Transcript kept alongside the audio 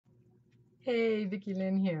Hey, Vicky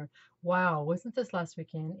Lynn here. Wow, wasn't this last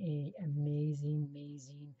weekend a amazing,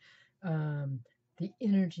 amazing? Um, the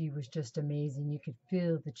energy was just amazing. You could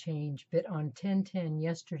feel the change. But on 1010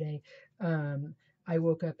 yesterday, um, I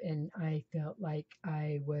woke up and I felt like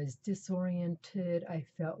I was disoriented. I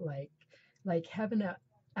felt like having a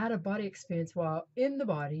out of body experience while in the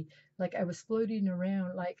body, like I was floating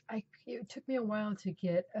around. It took me a while to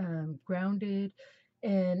get grounded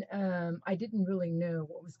and I didn't really know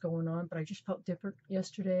what was going on, but I just felt different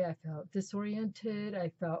yesterday. I felt disoriented.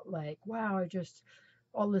 I felt like, wow, I just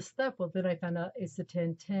all this stuff. Well, then I found out it's the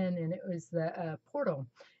 1010 and it was the portal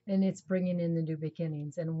and it's bringing in the new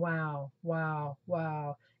beginnings. And wow, wow,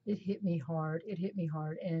 wow. It hit me hard. It hit me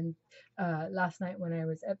hard. And last night when I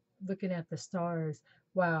was up looking at the stars,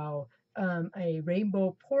 wow, a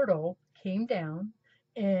rainbow portal came down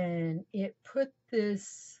and it put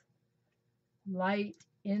this light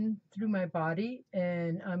in through my body,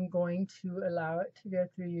 and I'm going to allow it to go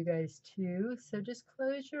through you guys too. So just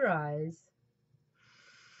close your eyes,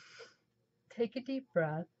 take a deep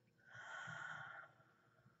breath,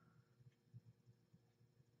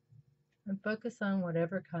 and focus on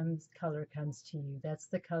whatever color comes to you. That's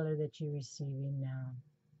the color that you're receiving now.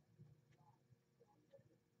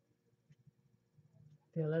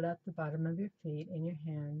 Feel it at the bottom of your feet in your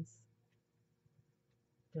hands.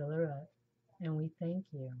 Fill her up. And we thank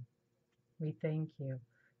you. We thank you.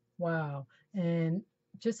 Wow. And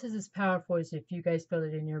just as powerful as if you guys feel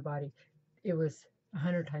it in your body, it was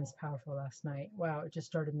 100 times powerful last night. Wow, it just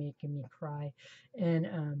started making me cry.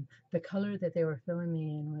 And the color that they were filling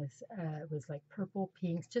me in was like purple,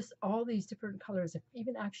 pinks, just all these different colors,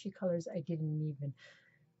 even actually colors I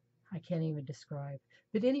can't even describe.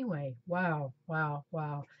 But anyway, wow, wow,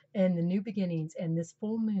 wow. And the new beginnings and this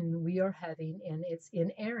full moon we are having, and it's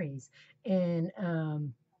in Aries. And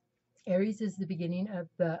Aries is the beginning of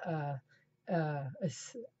the oh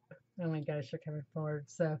my gosh, you're coming forward.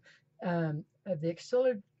 So, of the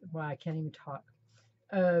external, well, I can't even talk,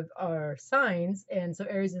 of our signs. And so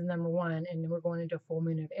Aries is number one, and we're going into a full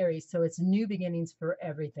moon of Aries. So it's new beginnings for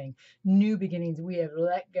everything. New beginnings. We have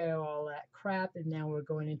let go all that crap, and now we're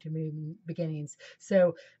going into new beginnings.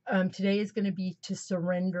 So today is going to be to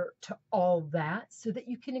surrender to all that so that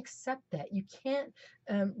you can accept that. You can't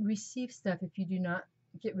receive stuff if you do not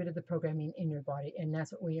get rid of the programming in your body, and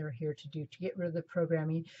that's what we are here to do, to get rid of the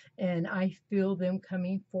programming. And I feel them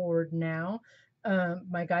coming forward now,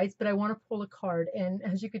 my guides, but I want to pull a card. And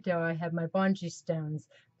as you could tell, I have my bungee stones,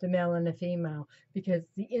 the male and the female, because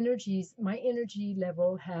the energies, my energy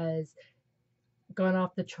level has gone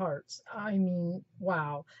off the charts. I mean,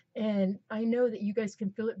 wow. And I know that you guys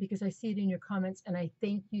can feel it because I see it in your comments, and I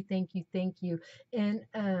thank you, thank you, thank you. And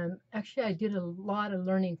actually, I did a lot of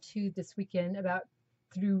learning too this weekend about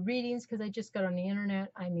through readings because I just got on the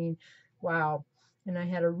internet. I mean, wow. And I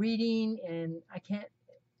had a reading, and I can't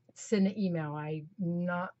send an email. I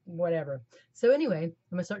not whatever. So anyway, I'm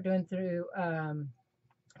gonna start doing through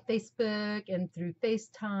Facebook and through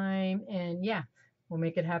FaceTime, and yeah, we'll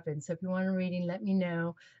make it happen. So if you want a reading, let me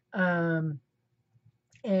know. Um,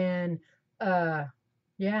 and uh,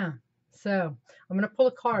 yeah, so I'm gonna pull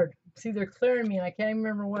a card. See, they're clearing me, and I can't even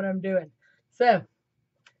remember what I'm doing. So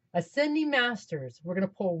Ascending Masters. We're going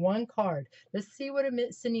to pull one card. Let's see what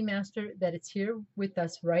Ascending Master that it's here with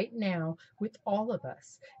us right now, with all of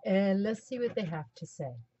us. And let's see what they have to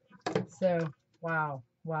say. So, wow,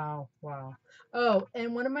 wow, wow. Oh,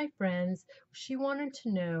 and one of my friends, she wanted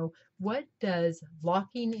to know, what does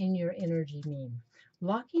locking in your energy mean?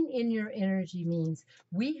 Locking in your energy means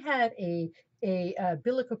we have a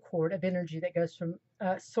umbilical cord of energy that goes from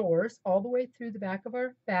source all the way through the back of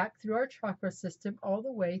our back, through our chakra system, all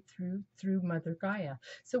the way through Mother Gaia.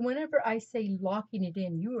 So whenever I say locking it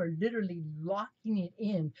in, you are literally locking it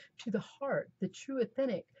in to the heart, the true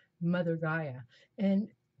authentic Mother Gaia. And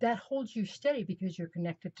that holds you steady because you're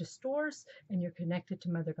connected to source and you're connected to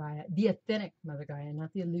Mother Gaia, the authentic Mother Gaia,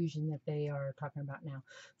 not the illusion that they are talking about now.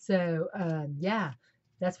 So, yeah,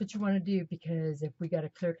 that's what you want to do, because if we got a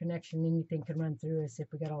clear connection, anything can run through us. If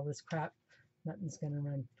we got all this crap, nothing's going to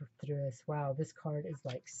run through us. Wow, this card is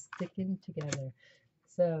like sticking together.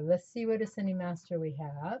 So let's see what Ascending Master we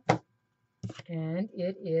have. And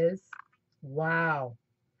it is, wow,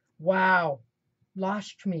 wow,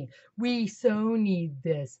 Lakshmi. We so need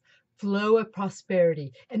this flow of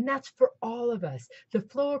prosperity, and that's for all of us. The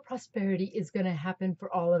flow of prosperity is going to happen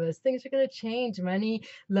for all of us. Things are going to change: money,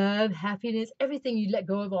 love, happiness, everything. You let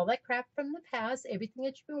go of all that crap from the past, everything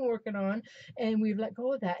that you've been working on, and we've let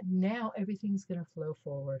go of that. Now everything's going to flow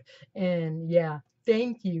forward. And yeah,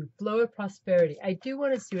 thank you, flow of prosperity. I do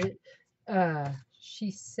want to see it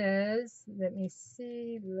she says, let me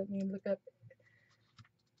see, let me look up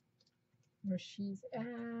where she's at.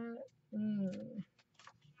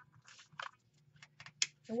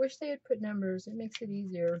 I wish they had put numbers. It makes it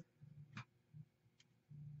easier.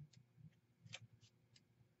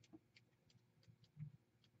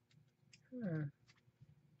 Huh.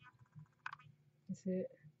 Is it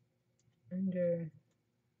under?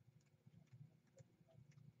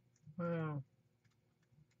 Wow.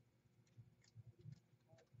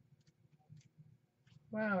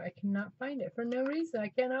 Wow, I cannot find it for no reason. I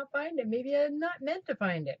cannot find it. Maybe I'm not meant to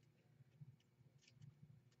find it.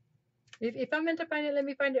 If I'm meant to find it, let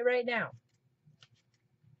me find it right now.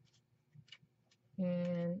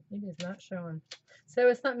 And it is not showing. So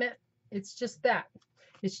it's not meant, it's just that.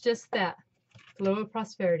 It's just that. Flow of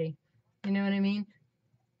prosperity. You know what I mean?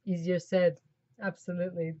 Easier said.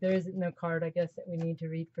 Absolutely. There isn't no card, I guess, that we need to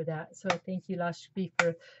read for that. So thank you, Lashmi,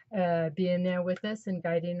 for being there with us and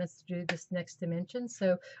guiding us through this next dimension.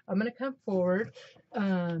 So I'm going to come forward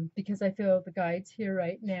because I feel the guides here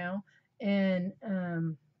right now. And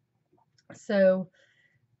so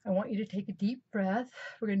I want you to take a deep breath.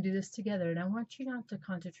 We're going to do this together. And I want you not to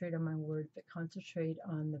concentrate on my words, but concentrate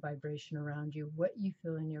on the vibration around you, what you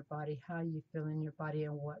feel in your body, how you feel in your body,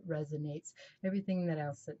 and what resonates. Everything that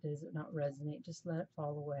else that does not resonate, just let it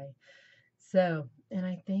fall away. So, and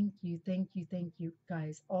I thank you,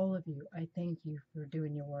 guys, all of you. I thank you for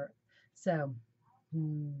doing your work. So,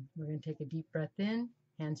 we're going to take a deep breath in,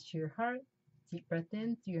 hands to your heart. Deep breath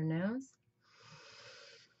in through your nose.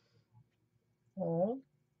 Hold.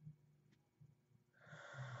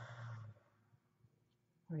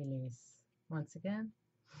 Release. Once again.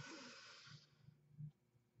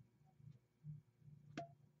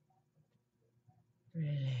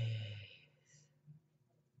 Release.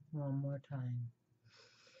 One more time.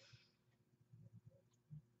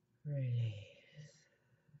 Release.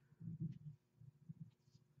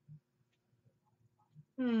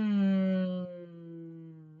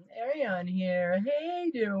 Ariane here.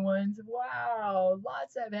 Hey, dear ones. Wow,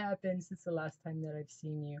 lots have happened since the last time that I've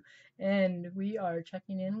seen you. And we are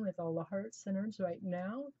checking in with all the heart centers right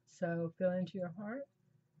now. So feel into your heart.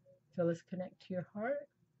 Feel us connect to your heart.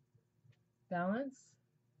 Balance.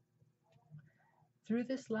 Through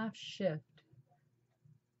this last shift,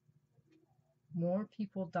 more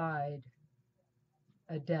people died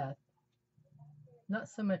a death. Not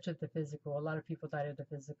so much of the physical. A lot of people died of the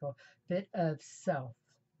physical. Bit of self.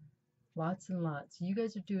 Lots and lots. You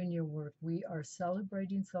guys are doing your work. We are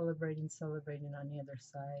celebrating on the other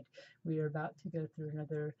side. We are about to go through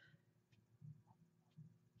another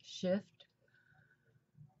shift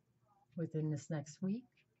within this next week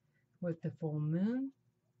with the full moon.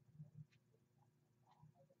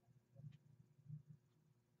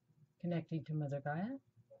 Connecting to Mother Gaia.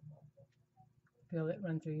 Feel it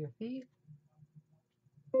run through your feet.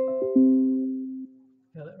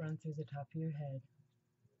 Feel it run through the top of your head.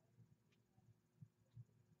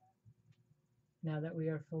 Now that we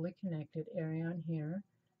are fully connected, Ariane here,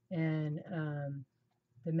 and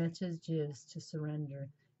the message is to surrender.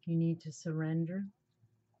 You need to surrender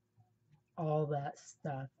all that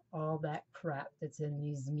stuff, all that crap that's in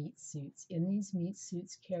these meat suits. In these meat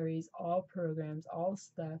suits carries all programs, all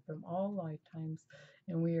stuff from all lifetimes,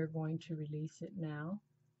 and we are going to release it now.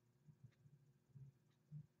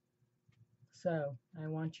 So I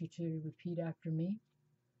want you to repeat after me.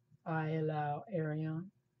 I allow Ariane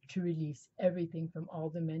to release everything from all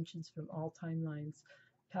dimensions, from all timelines,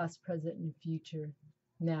 past, present, and future.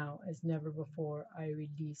 Now, as never before, I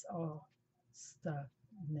release all stuff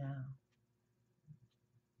now.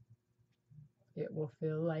 It will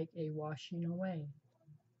feel like a washing away,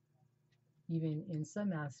 even in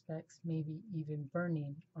some aspects, maybe even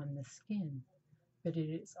burning on the skin, but it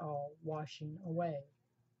is all washing away.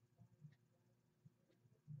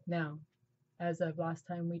 Now, as of last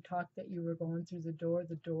time we talked that you were going through the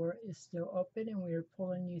door is still open and we are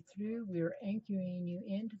pulling you through. We are anchoring you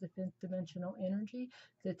into the fifth dimensional energy.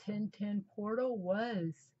 The 1010 portal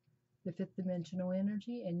was the fifth dimensional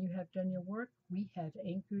energy and you have done your work. We have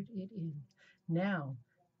anchored it in. Now,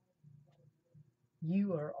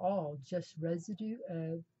 you are all just residue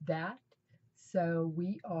of that. So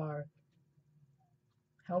we are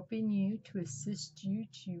helping you to assist you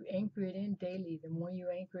to anchor it in daily. The more you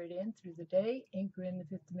anchor it in through the day, anchor in the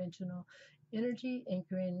fifth dimensional energy,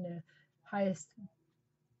 anchor in the highest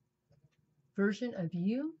version of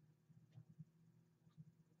you,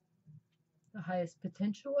 the highest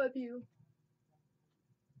potential of you.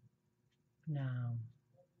 Now,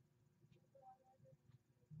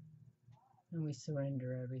 and we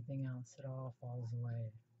surrender everything else. It all falls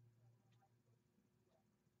away.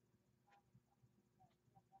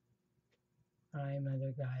 I,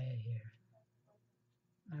 Mother Gaia, here.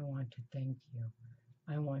 I want to thank you.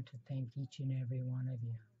 I want to thank each and every one of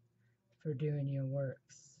you for doing your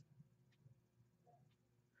works.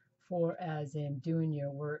 For as in doing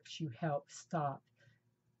your works, you help stop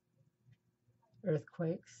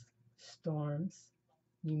earthquakes, storms.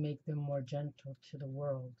 You make them more gentle to the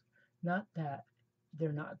world. Not that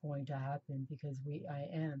they're not going to happen, because I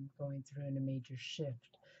am going through in a major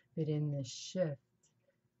shift. But in this shift,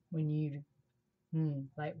 when you,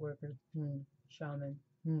 light worker, shaman,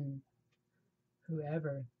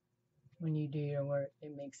 whoever, when you do your work,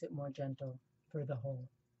 it makes it more gentle for the whole.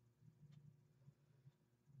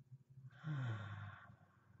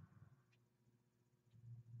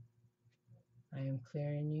 I am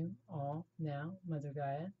clearing you all now, Mother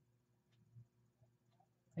Gaia,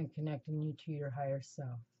 and connecting you to your higher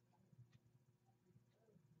self,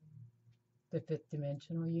 the fifth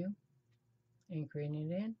dimensional you, anchoring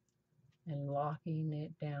it in and locking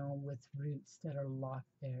it down with roots that are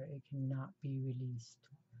locked there. It cannot be released.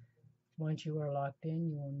 Once you are locked in,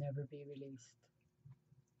 you will never be released.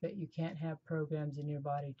 But you can't have programs in your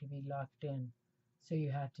body to be locked in. So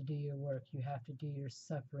you have to do your work. You have to do your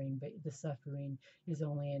suffering. But the suffering is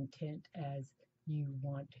only intent as you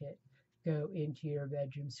want it. Go into your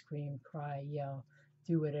bedroom, scream, cry, yell,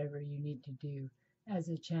 do whatever you need to do. As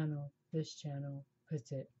a channel, this channel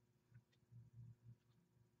puts it.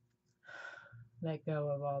 Let go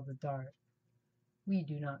of all the dark. We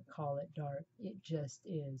do not call it dark. It just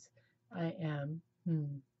is. I am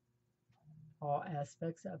all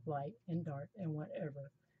aspects of light and dark and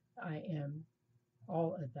whatever. I am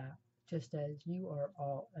all of that, just as you are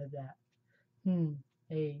all of that.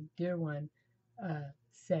 A dear one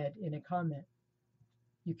said in a comment,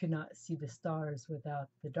 you cannot see the stars without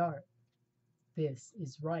the dark. This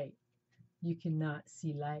is right. You cannot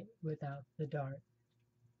see light without the dark.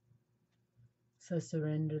 So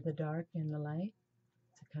surrender the dark and the light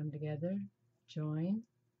to come together, join,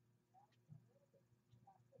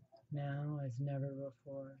 now as never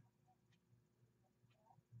before.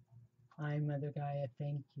 I, Mother Gaia,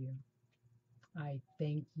 thank you. I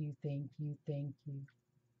thank you, thank you, thank you.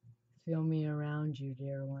 Feel me around you,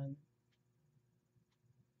 dear one,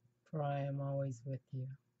 for I am always with you.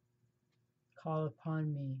 Call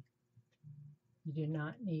upon me. You do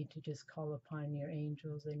not need to just call upon your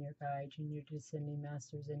angels and your guides and your descending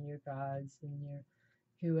masters and your gods and your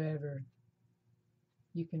whoever.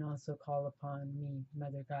 You can also call upon me,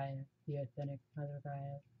 Mother Gaia, the authentic Mother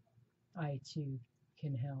Gaia. I too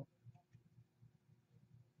can help.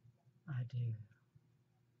 I do.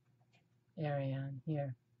 Ariane,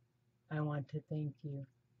 here, I want to thank you,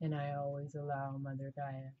 and I always allow Mother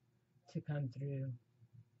Gaia to come through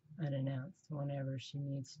unannounced whenever she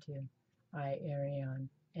needs to. I, Ariane,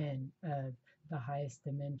 and of the highest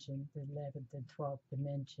dimension, the 11th and 12th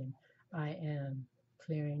dimension, I am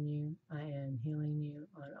clearing you, I am healing you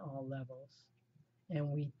on all levels. And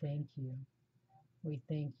we thank you. We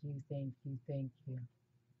thank you, thank you, thank you.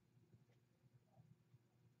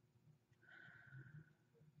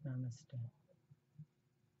 Namaste.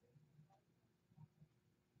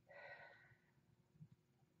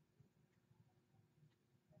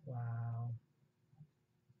 Wow.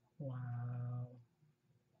 Wow.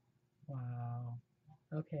 Wow.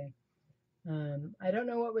 Okay. I don't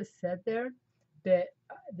know what was said there, but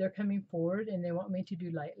they're coming forward and they want me to do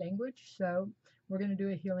light language. So we're going to do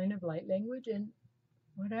a healing of light language, and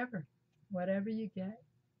whatever you get,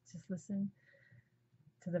 just listen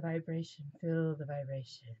to the vibration, feel the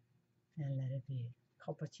vibration, and let it be.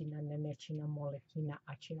 Kopachina nenechina molekina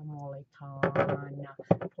achina molekana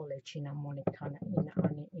polechina molekana ina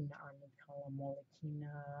ani kala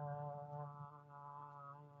molekina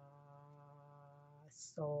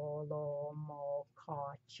solo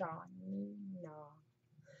mokachanina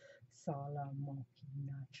sala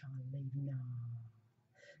mokina chalina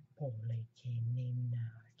polekinina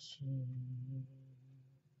chi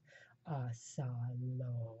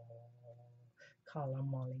asalo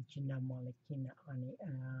kalamali jina malekina ani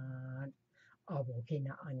an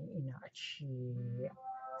abokina ani ina chi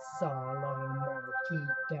salomo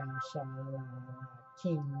kita shala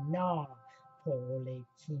kina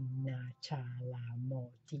polekina chala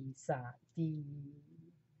moti sati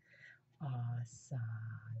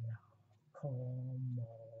asala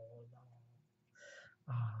komolo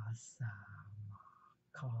asama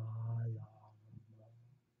kala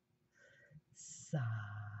sa.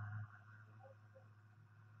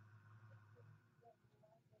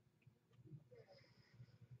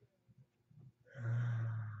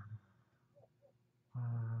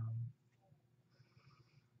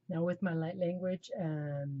 Now with my light language,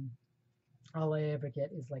 all I ever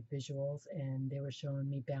get is like visuals, and they were showing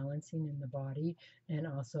me balancing in the body and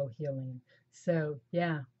also healing. So,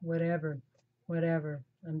 yeah, whatever.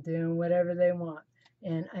 I'm doing whatever they want.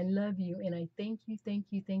 And I love you, and I thank you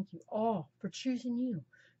all for choosing you.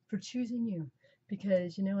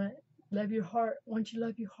 Because you know what? Love your heart. Once you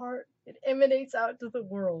love your heart, it emanates out to the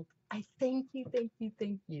world. I thank you, thank you,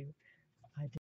 thank you. I